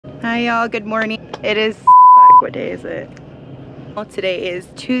Hi y'all, good morning. It is what day is it? Well, today is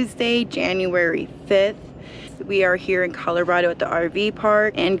Tuesday, January 5th. We are here in Colorado at the RV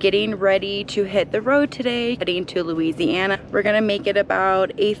park and getting ready to hit the road today, heading to Louisiana. We're gonna make it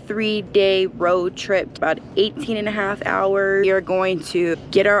about a 3-day road trip, about 18.5 hours. We are going to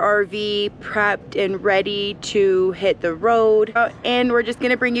get our RV prepped and ready to hit the road. And we're just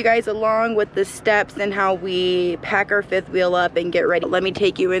gonna bring you guys along with the steps and how we pack our fifth wheel up and get ready. Let me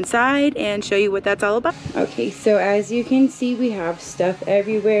take you inside and show you what that's all about. Okay, so as you can see, we have stuff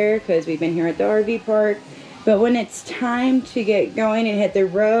everywhere because we've been here at the RV park. But when it's time to get going and hit the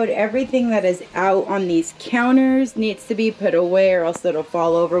road, everything that is out on these counters needs to be put away or else it'll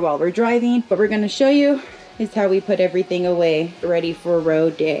fall over while we're driving. What we're gonna show you is how we put everything away, ready for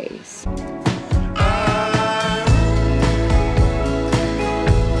road days.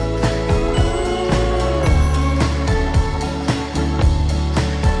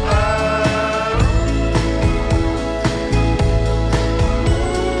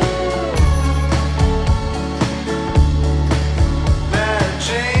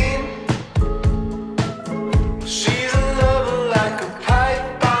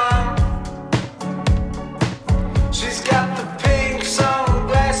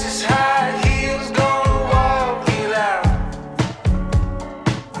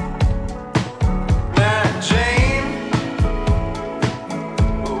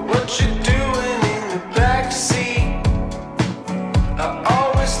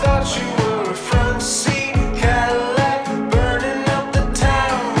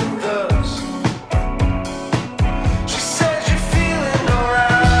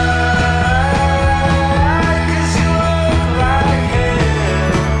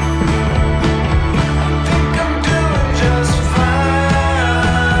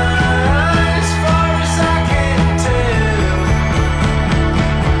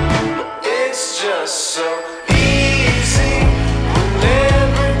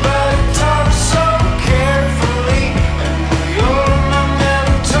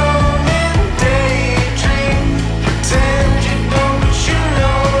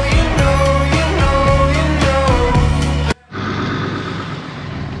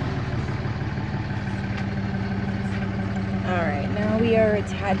 We are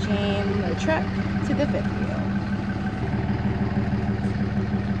attaching the truck to the fifth wheel.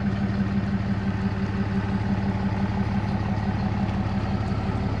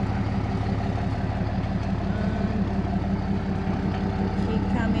 Keep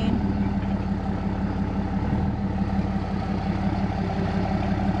coming.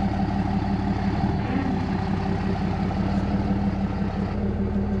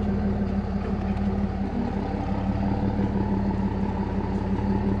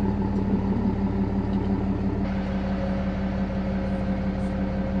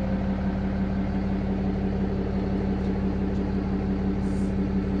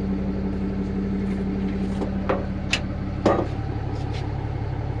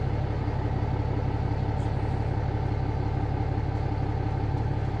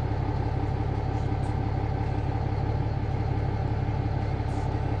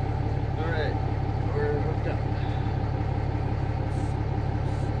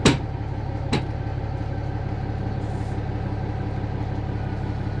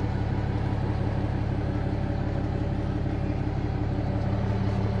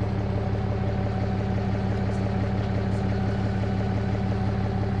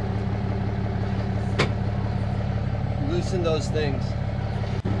 Loosen those things.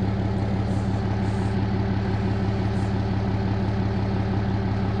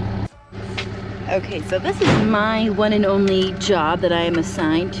 Okay, so this is my one and only job that I am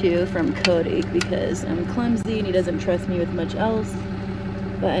assigned to from Cody because I'm clumsy and he doesn't trust me with much else.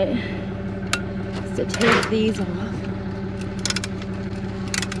 But it's to take these off.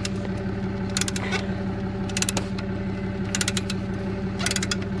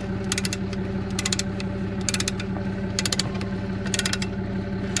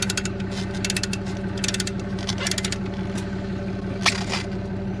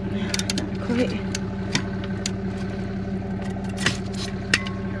 Here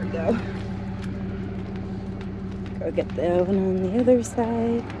we go. Go get the oven on the other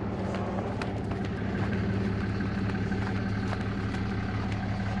side.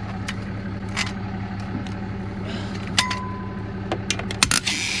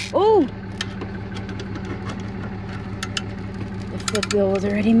 Oh! The fifth wheel was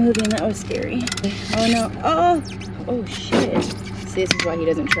already moving. That was scary. Oh no. Oh! Oh shit. See, this is why he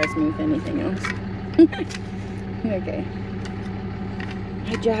doesn't trust me with anything else. Okay.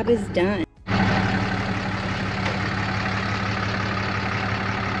 My job is done.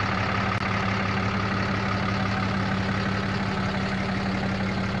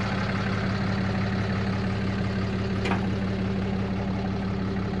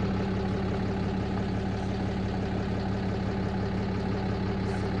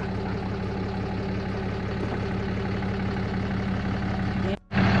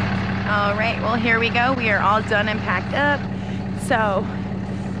 All right, well, here we go. We are all done and packed up. So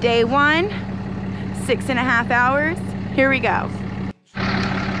day 1, 6.5 hours. Here we go.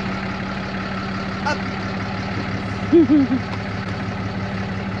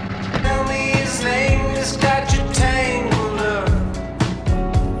 Tell me his name, just got you tangled up.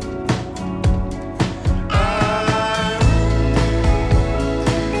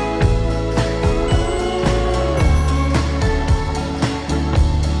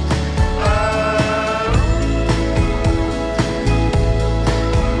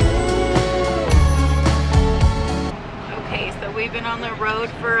 Okay, so we've been on the road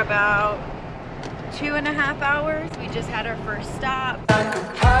for about 2.5 hours. We just had our first stop. Like a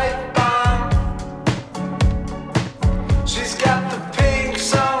pipe bomb. She's got the pink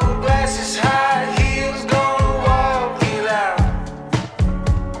sunglasses, high heels, gonna walk it out.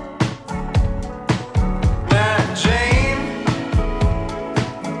 Now, Jane,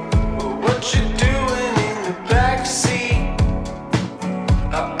 what you doing in the backseat?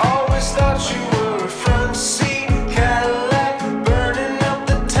 I always thought you were a front seat Cadillac, burning up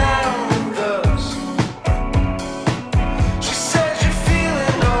the town with us. She said you're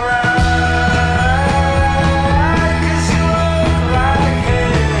feeling alright, 'cause you look like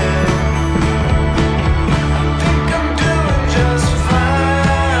hell. I think I'm doing just fine,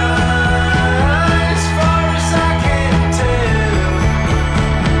 as far as I can tell.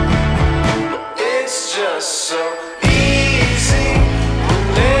 It's just so easy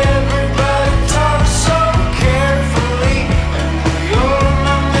when everybody talks so carefully, and you're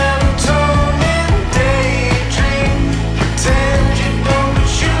my melatonin daydream. Pretend you don't, but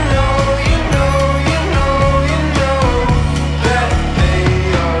you know that they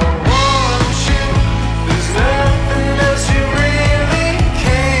all want you. There's nothing else you really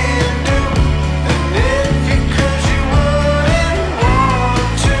can do, and if you could, you wouldn't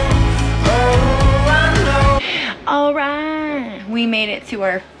want to. Oh, I know. All right, we made it to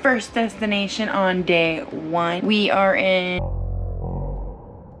our first destination on day 1. We are in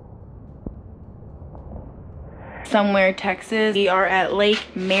somewhere, Texas. We are at Lake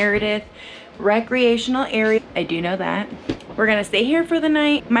Meredith recreational area. I do know that. We're gonna stay here for the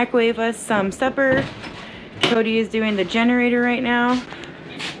night, microwave us some supper. Cody is doing the generator right now.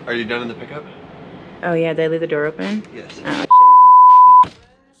 Are you done in the pickup? Oh yeah, did I leave the door open? Yes. Oh, shit.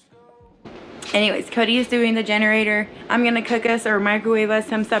 Anyways, Cody is doing the generator. I'm gonna cook us or microwave us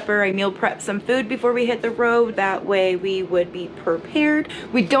some supper. I meal prep some food before we hit the road. That way we would be prepared.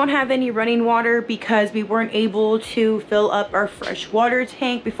 We don't have any running water because we weren't able to fill up our fresh water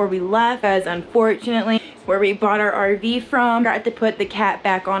tank before we left, because unfortunately where we bought our RV from, got to put the cap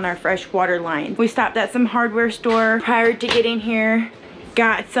back on our fresh water line. We stopped at some hardware store prior to getting here,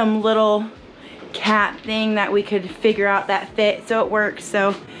 got some little cap thing that we could figure out that fit, so it works.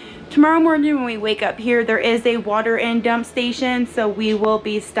 So tomorrow morning when we wake up here, there is a water and dump station, so we will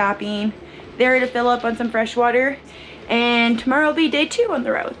be stopping there to fill up on some fresh water. And tomorrow will be day 2 on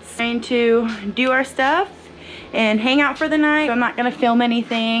the road. Trying to do our stuff and hang out for the night. I'm not gonna film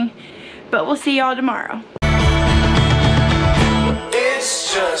anything, but we'll see y'all tomorrow.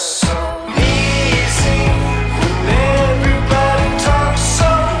 It's just so easy when everybody talks so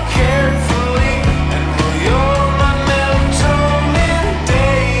carefully, and you're my melatonin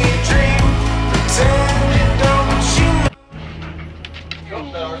daydream. Pretend you don't, but you know. Go,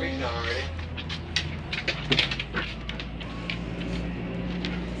 that RV's down already.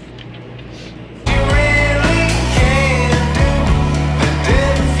 You really can do, and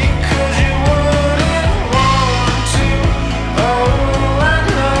if you could, you wouldn't want to. Oh, I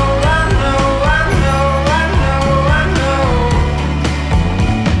know, I know, I know, I know, I know.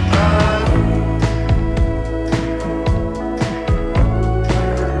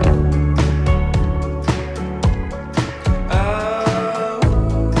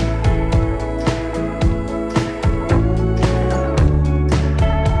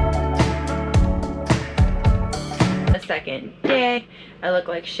 The second day, I look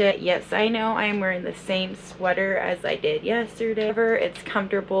like shit. Yes, I know I'm wearing the same sweater as I did yesterday. However, it's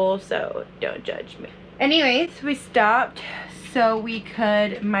comfortable, so don't judge me. Anyways, we stopped so we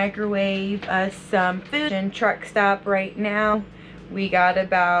could microwave us some food. And truck stop right now. We got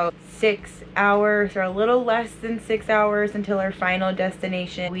about 6 hours, or a little less than 6 hours, until our final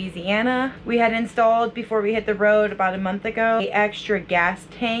destination, Louisiana. We had installed before we hit the road about a month ago an extra gas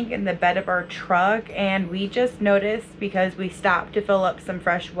tank in the bed of our truck, and we just noticed, because we stopped to fill up some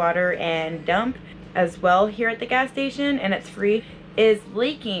fresh water and dump as well here at the gas station, and it's free, is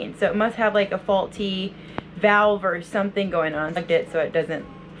leaking. So it must have like a faulty valve or something going on. I plugged it so it doesn't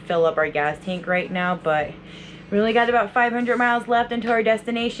fill up our gas tank right now, but We only got about 500 miles left into our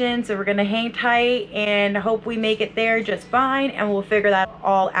destination, so we're gonna hang tight and hope we make it there just fine, and we'll figure that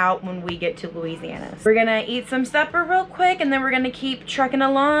all out when we get to Louisiana. We're gonna eat some supper real quick, and then we're gonna keep trucking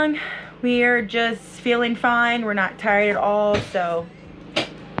along. We are just feeling fine. We're not tired at all, so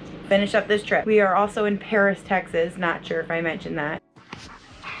finish up this trip. We are also in Paris, Texas. Not sure if I mentioned that.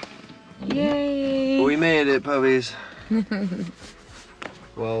 Yay! We made it, puppies.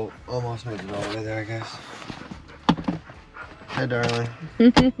 Well, almost made it all the way there, I guess. Hi, darling.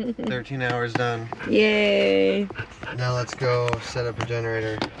 13 hours done. Yay! Now let's go set up a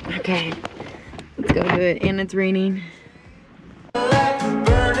generator. Okay, let's go do it. And it's raining.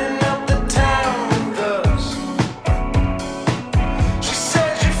 Burning up the town with us. She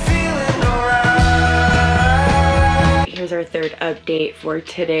said you're feeling alright. Here's our third update for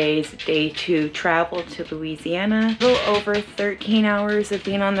today's day 2 travel to Louisiana. A little over 13 hours of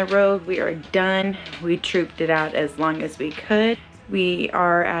being on the road. We are done. We trooped it out as long as we could. We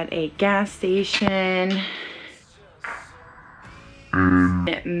are at a gas station.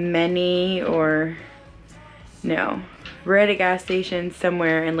 We're at a gas station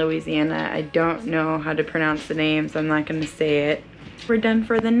somewhere in Louisiana. I don't know how to pronounce the name, so I'm not gonna say it. We're done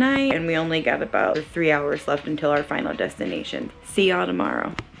for the night, and we only got about 3 hours left until our final destination. See y'all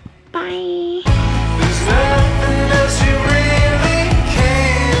tomorrow. Bye. There's nothing else you really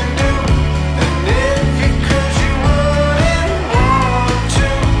can do. And if you could, you wouldn't want to.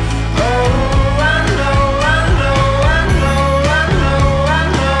 Oh, I know, I know, I know, I know, I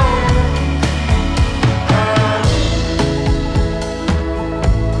know.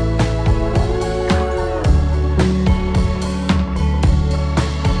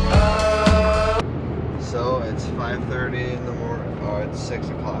 So it's 5:30 in the morning. Oh, it's 6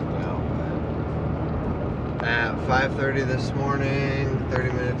 o'clock now. At 5:30 this morning,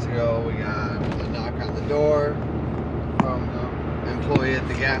 30 minutes ago, we got a knock on the door from the employee at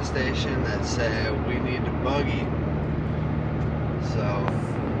the gas station that said we need a buggy. So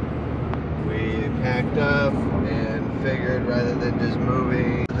we packed up and figured rather than just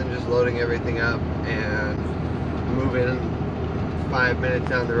loading everything up and moving 5 minutes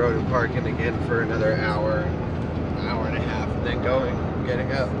down the road and parking again for another hour and a half, and then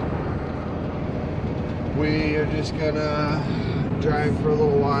getting up. We are just gonna drive for a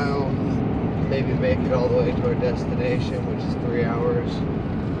little while, maybe make it all the way to our destination, which is 3 hours.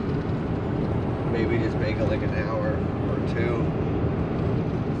 Maybe just make it like an hour or 2.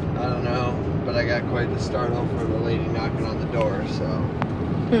 I don't know, but I got quite the startle from the lady knocking on the door, so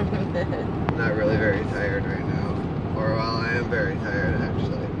I'm not really very tired right now. Or, well, I am very tired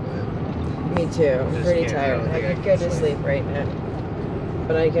actually, but Me too. I'm Just pretty can't- I tired. don't I think I could can go to sleep. sleep right now.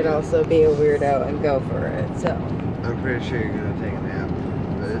 But I could also be a weirdo and go for it, so. I'm pretty sure you're gonna take a nap,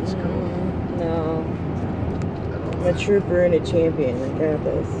 but it's cool. No. I don't I'm a know. trooper and a champion. I got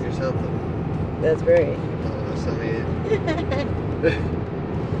this. You're something. That's right. Oh, something. There's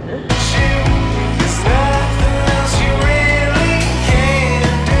nothing else you really can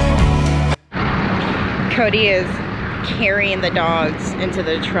do. Cody is carrying the dogs into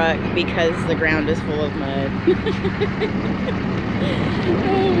the truck because the ground is full of mud.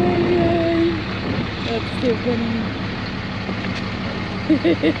 Oh my god. That's too funny.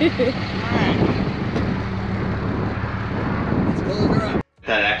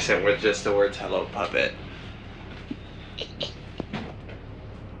 That accent with just the words "hello, puppet."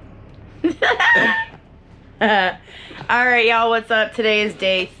 Alright y'all, what's up? Today is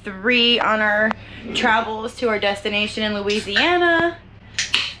day 3 on our travels to our destination in Louisiana.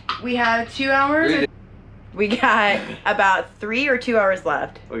 We have 2 hours. We got about 3 or 2 hours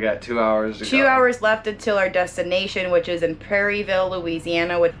left. We got 2 hours to 2 go. hours left until our destination, which is in Prairieville,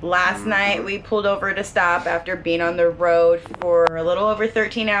 Louisiana. Last night we pulled over to stop after being on the road for a little over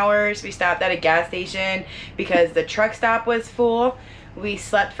 13 hours. We stopped at a gas station because the truck stop was full. We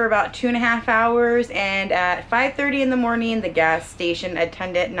slept for about 2.5 hours, and at 5:30 in the morning, the gas station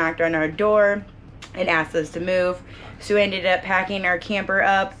attendant knocked on our door and asked us to move. So we ended up packing our camper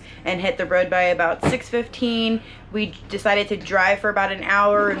up and hit the road by about 6:15. We decided to drive for about an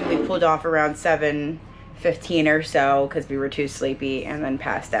hour, and we pulled off around 7:15 or so because we were too sleepy, and then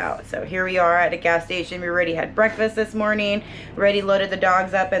passed out. So here we are at a gas station. We already had breakfast this morning, already loaded the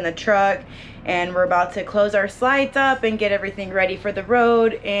dogs up in the truck, and we're about to close our slides up and get everything ready for the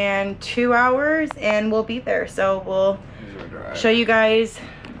road in 2 hours, and we'll be there. So we'll show you guys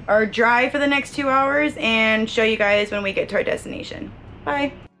our drive for the next 2 hours and show you guys when we get to our destination.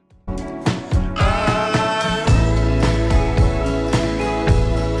 Bye.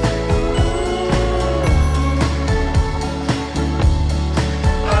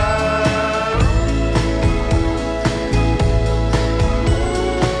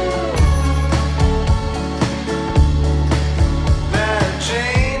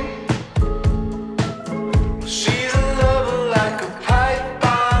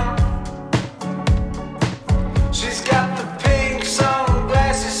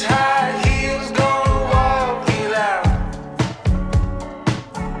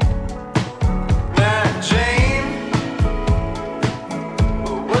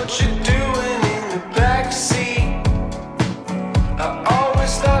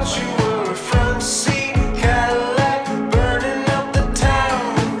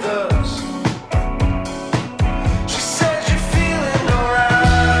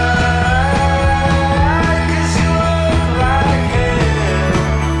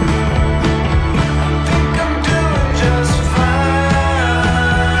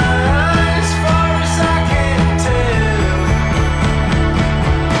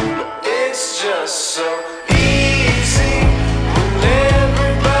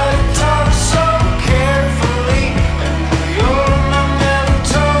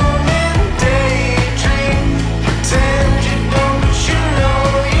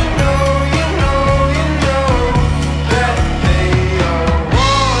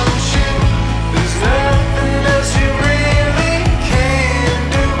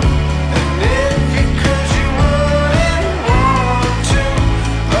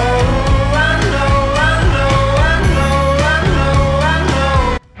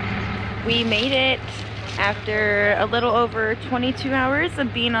 After a little over 22 hours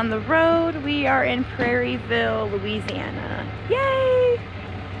of being on the road, we are in Prairieville, Louisiana. Yay!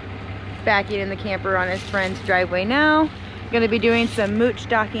 Backing in the camper on his friend's driveway now. Gonna be doing some mooch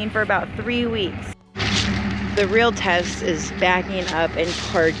docking for about 3 weeks. The real test is backing up and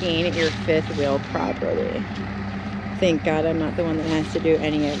parking your fifth wheel properly. Thank God I'm not the one that has to do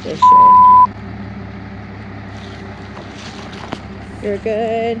any of this shit. You're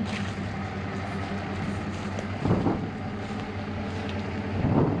good.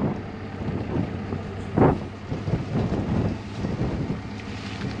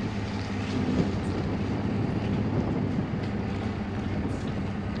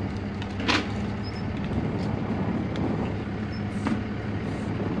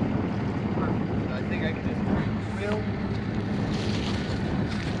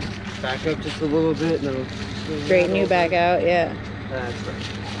 Back up just a little bit. No. Straighten you back out, yeah. That's right.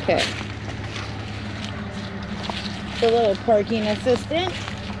 Okay. The little parking assistant.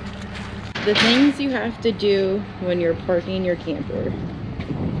 The things you have to do when you're parking your camper.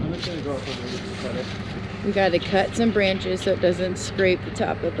 I'm just gonna go up over here to cut it. We gotta cut some branches so it doesn't scrape the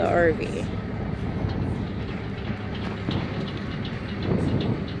top of the RV.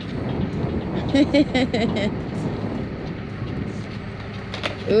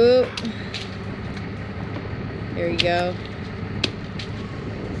 Ooh. There you go.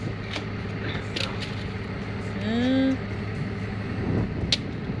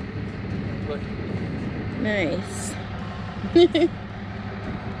 Nice.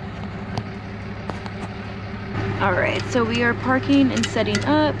 Alright, so we are parking and setting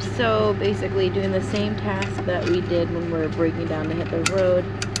up. So basically doing the same task that we did when we were breaking down to hit the road.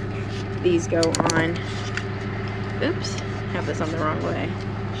 These go on. Oops, have this on the wrong way.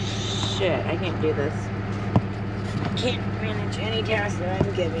 Shit, I can't do this. Can't manage any task that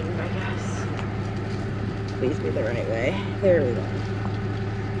I'm giving, I guess. Please be the right way. There we go.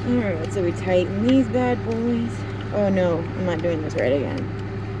 Alright, so we tighten these bad boys. Oh no, I'm not doing this right again.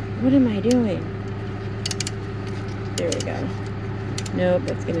 What am I doing? There we go. Nope,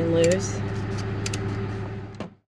 that's getting loose.